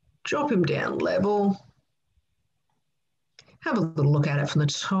 drop him down level, have a little look at it from the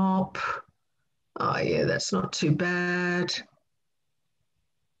top. Oh yeah, that's not too bad.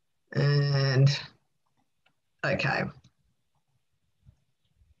 And okay.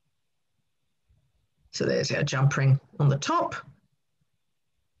 So there's our jump ring on the top.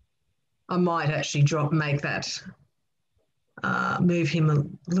 I might actually make that, move him a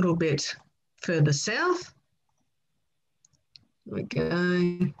little bit further south. There we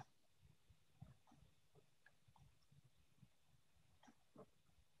go.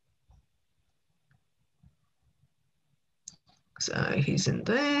 So he's in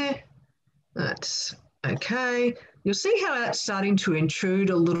there. That's okay. You'll see how that's starting to intrude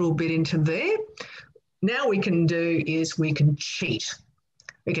a little bit into there. Now we can do is we can cheat.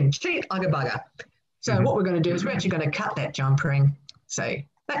 We can cheat like a bugger. So what we're going to do is we're actually going to cut that jump ring. So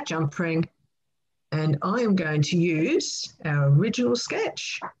that jump ring, and I am going to use our original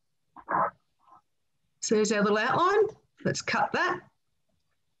sketch. So there's our little outline. Let's cut that.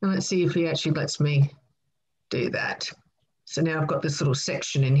 And let's see if he actually lets me do that. So now I've got this little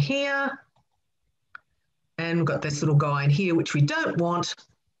section in here, and we've got this little guy in here, which we don't want.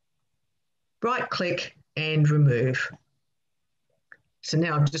 Right click and remove. So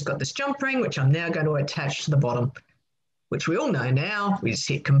now I've just got this jump ring, which I'm now going to attach to the bottom, which we all know now. We just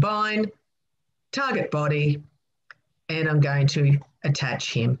hit combine, target body, and I'm going to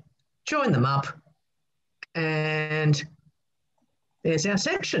attach him, join them up, and there's our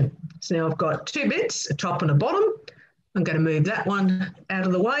section. So now I've got 2 bits, a top and a bottom. I'm going to move that one out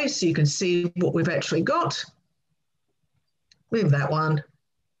of the way so you can see what we've actually got. Move that one,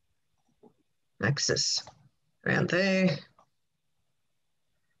 axis around there,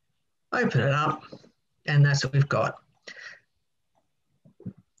 open it up, and that's what we've got.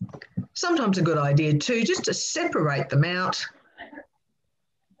 Sometimes a good idea too, just to separate them out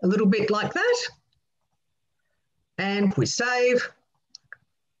a little bit like that. And we save.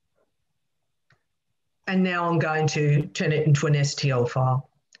 And now I'm going to turn it into an STL file.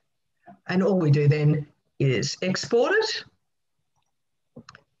 And all we do then is export it.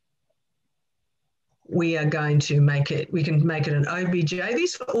 We are going to make it, we can make it an OBJ.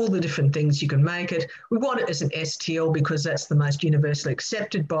 These are all the different things you can make it. We want it as an STL because that's the most universally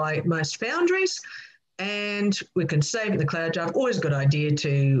accepted by most foundries. And we can save it in the cloud drive. Always a good idea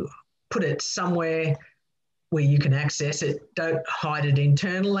to put it somewhere where you can access it. Don't hide it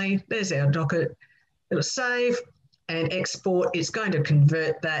internally. There's our docket. It'll save and export. It's going to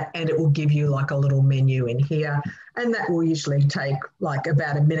convert that, and it will give you like a little menu in here. And that will usually take like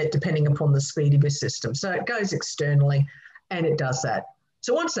about a minute depending upon the speed of your system. So it goes externally and it does that.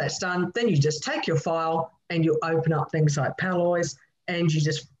 So once that's done, then you just take your file and you open up things like Palloys, and you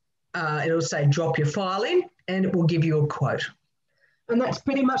just, it'll say drop your file in and it will give you a quote. And that's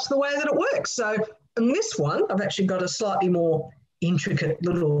pretty much the way that it works. So in this one, I've actually got a slightly more intricate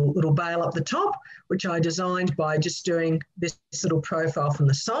little bail up the top, which I designed by just doing this little profile from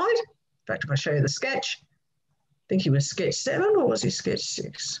the side. In fact, if I show you the sketch, I think he was sketch 7 or was he sketch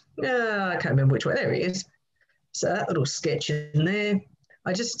 6? No, I can't remember which way. There he is. So that little sketch in there,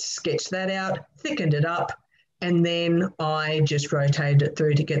 I just sketched that out, thickened it up, and then I just rotated it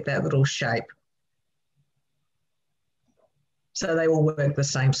through to get that little shape. So they all work the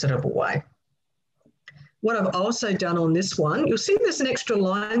same sort of a way. What I've also done on this one, you'll see there's an extra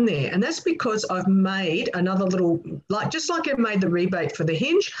line there, and that's because I've made another little, just like I made the rebate for the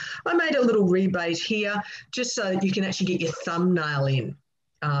hinge, I made a little rebate here just so that you can actually get your thumbnail in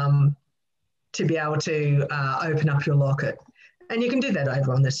to be able to open up your locket. And you can do that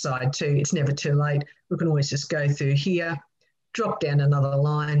over on this side too. It's never too late. We can always just go through here, drop down another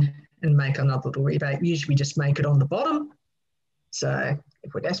line and make another little rebate. Usually we just make it on the bottom. So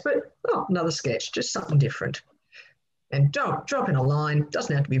if we're desperate, oh, another sketch, just something different. And drop in a line,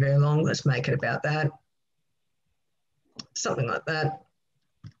 doesn't have to be very long. Let's make it about that. Something like that.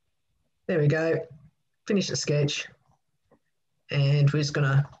 There we go. Finish the sketch. And we're just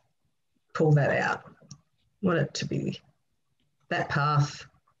gonna pull that out. Want it to be that path.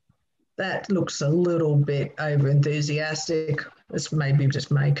 That looks a little bit over enthusiastic. Let's maybe just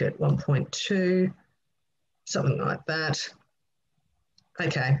make it 1.2, something like that.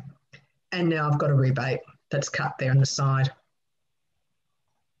 Okay, and now I've got a rebate that's cut there on the side.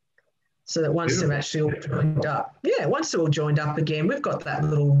 So that once they're actually all joined up, once they're all joined up again, we've got that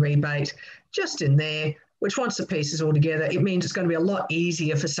little rebate just in there, which once the piece is all together, it means it's going to be a lot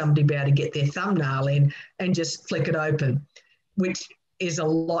easier for somebody to be able to get their thumbnail in and just flick it open, which is a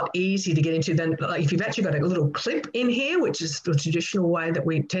lot easier to get into than like if you've actually got a little clip in here, which is the traditional way that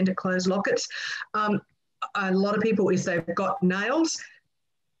we tend to close lockets. A lot of people, if they've got nails,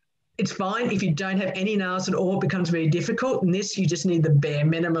 it's fine. If you don't have any nails at all, it becomes very difficult. In this, you just need the bare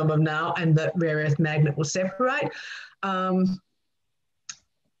minimum of nail and the rare earth magnet will separate.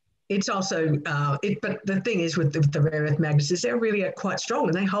 It's also, but the thing is with the rare earth magnets is they're really quite strong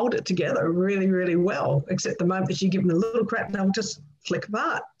and they hold it together really, really well, except the moment that you give them a little crack, they'll just flick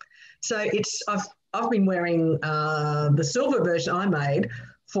apart. So I've been wearing the silver version I made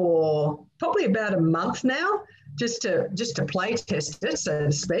for probably about a month now, just to play test it, so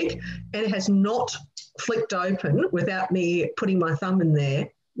to speak, and it has not flicked open without me putting my thumb in there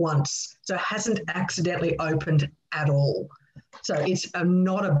once. So it hasn't accidentally opened at all. So it's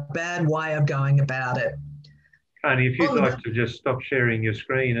not a bad way of going about it. Kahni, if you'd like to just stop sharing your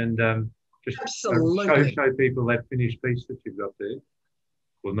screen and just show people that finished piece that you've got there.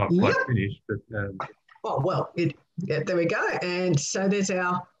 Well, not quite finished, but... oh, well, there we go. And so there's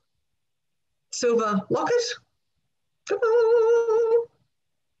our silver locket.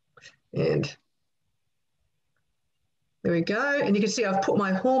 And there we go. And you can see I've put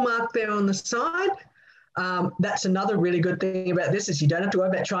my hallmark there on the side. That's another really good thing about this is you don't have to worry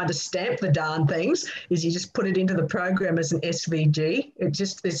about trying to stamp the darn things, is you just put it into the program as an SVG. It's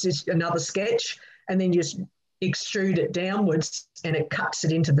just another sketch, and then you just extrude it downwards and it cuts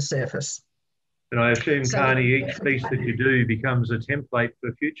it into the surface. And I assume, Kahni, each piece that you do becomes a template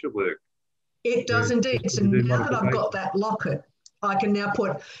for future work. It does indeed. So now that I've got that locket, I can now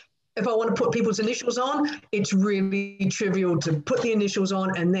put, if I want to put people's initials on, it's really trivial to put the initials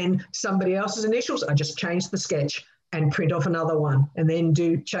on and then somebody else's initials. I just change the sketch and print off another one and then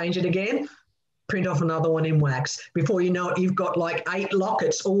change it again, print off another one in wax. Before you know it, you've got like 8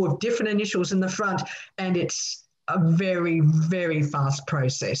 lockets, all with different initials in the front, and it's a very, very fast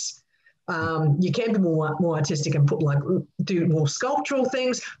process. You can be more artistic and do more sculptural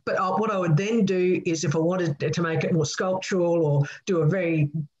things, but what I would then do is if I wanted to make it more sculptural or do a very,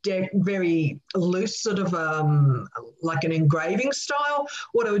 very loose sort of like an engraving style,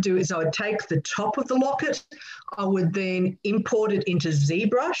 what I would do is I would take the top of the locket, I would then import it into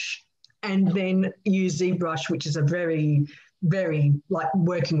ZBrush and then use ZBrush, which is a very, very like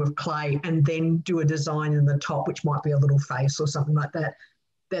working with clay, and then do a design in the top, which might be a little face or something like that.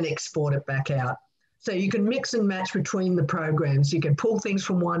 Then export it back out. So you can mix and match between the programs. You can pull things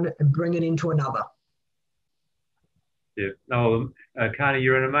from one and bring it into another. Yeah. No, Kahni,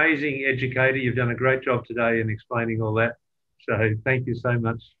 you're an amazing educator. You've done a great job today in explaining all that. So thank you so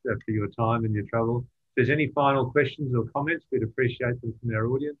much for your time and your trouble. If there's any final questions or comments, we'd appreciate them from our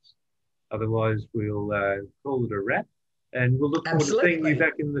audience. Otherwise, we'll call it a wrap. And we'll look forward to seeing you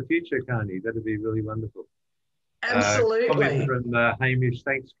back in the future, Kahni. That'd be really wonderful. Absolutely. Comment from Hamish.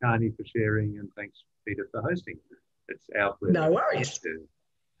 Thanks, Kahni, for sharing, and thanks, Peter, for hosting. It's our pleasure. No worries.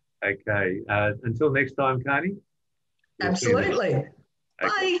 Okay. Until next time, Kahni. Absolutely.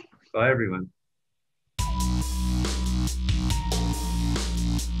 Bye. Bye, everyone.